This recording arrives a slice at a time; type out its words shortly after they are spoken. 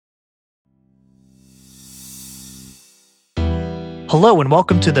Hello and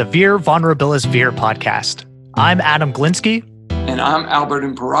welcome to the Vir Vulnerabilis Vir podcast. I'm Adam Glinsky. And I'm Albert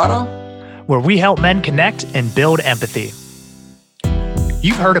Imperato. Where we help men connect and build empathy.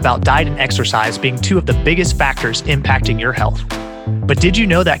 You've heard about diet and exercise being two of the biggest factors impacting your health. But did you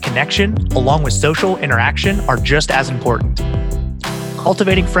know that connection, along with social interaction, are just as important?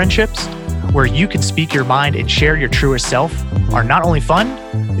 Cultivating friendships, where you can speak your mind and share your truest self, are not only fun,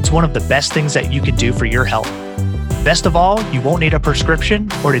 it's one of the best things that you can do for your health. Best of all, you won't need a prescription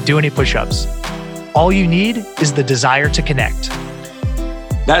or to do any push-ups. All you need is the desire to connect.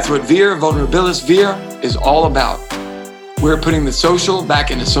 That's what Vir Vulnerabilis Vir is all about. We're putting the social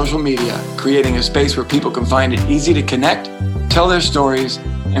back into social media, creating a space where people can find it easy to connect, tell their stories,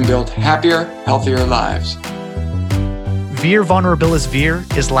 and build happier, healthier lives. Vir Vulnerabilis Vir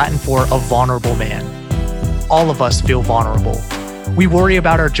is Latin for a vulnerable man. All of us feel vulnerable. We worry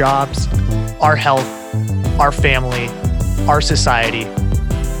about our jobs, our health, our family, our society.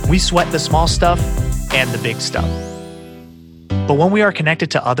 We sweat the small stuff and the big stuff. But when we are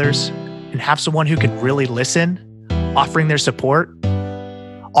connected to others and have someone who can really listen, offering their support,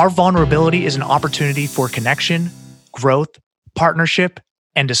 our vulnerability is an opportunity for connection, growth, partnership,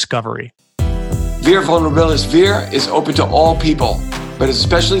 and discovery. Vir Vulnerabilis Vir is open to all people, but is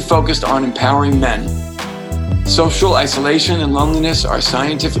especially focused on empowering men. Social isolation and loneliness are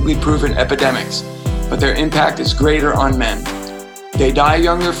scientifically proven epidemics, but their impact is greater on men. They die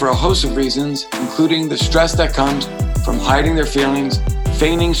younger for a host of reasons, including the stress that comes from hiding their feelings,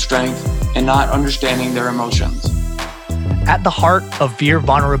 feigning strength, and not understanding their emotions. At the heart of Vir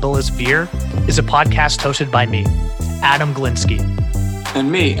Vulnerabilis Vir is a podcast hosted by me, Adam Glinsky.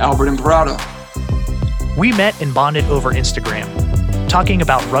 And me, Albert Imperato. We met and bonded over Instagram, talking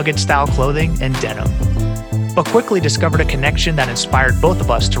about rugged style clothing and denim, but quickly discovered a connection that inspired both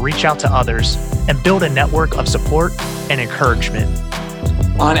of us to reach out to others and build a network of support and encouragement.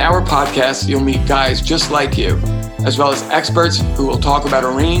 On our podcast, you'll meet guys just like you, as well as experts who will talk about a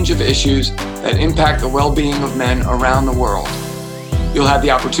range of issues that impact the well-being of men around the world. You'll have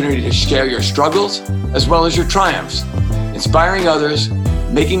the opportunity to share your struggles as well as your triumphs, inspiring others,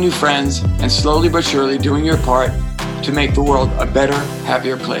 making new friends, and slowly but surely doing your part to make the world a better,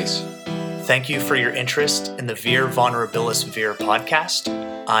 happier place. Thank you for your interest in the Vir Vulnerabilis Vir podcast.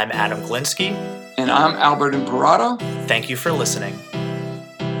 I'm Adam Glinsky. And I'm Albert Imperato. Thank you for listening.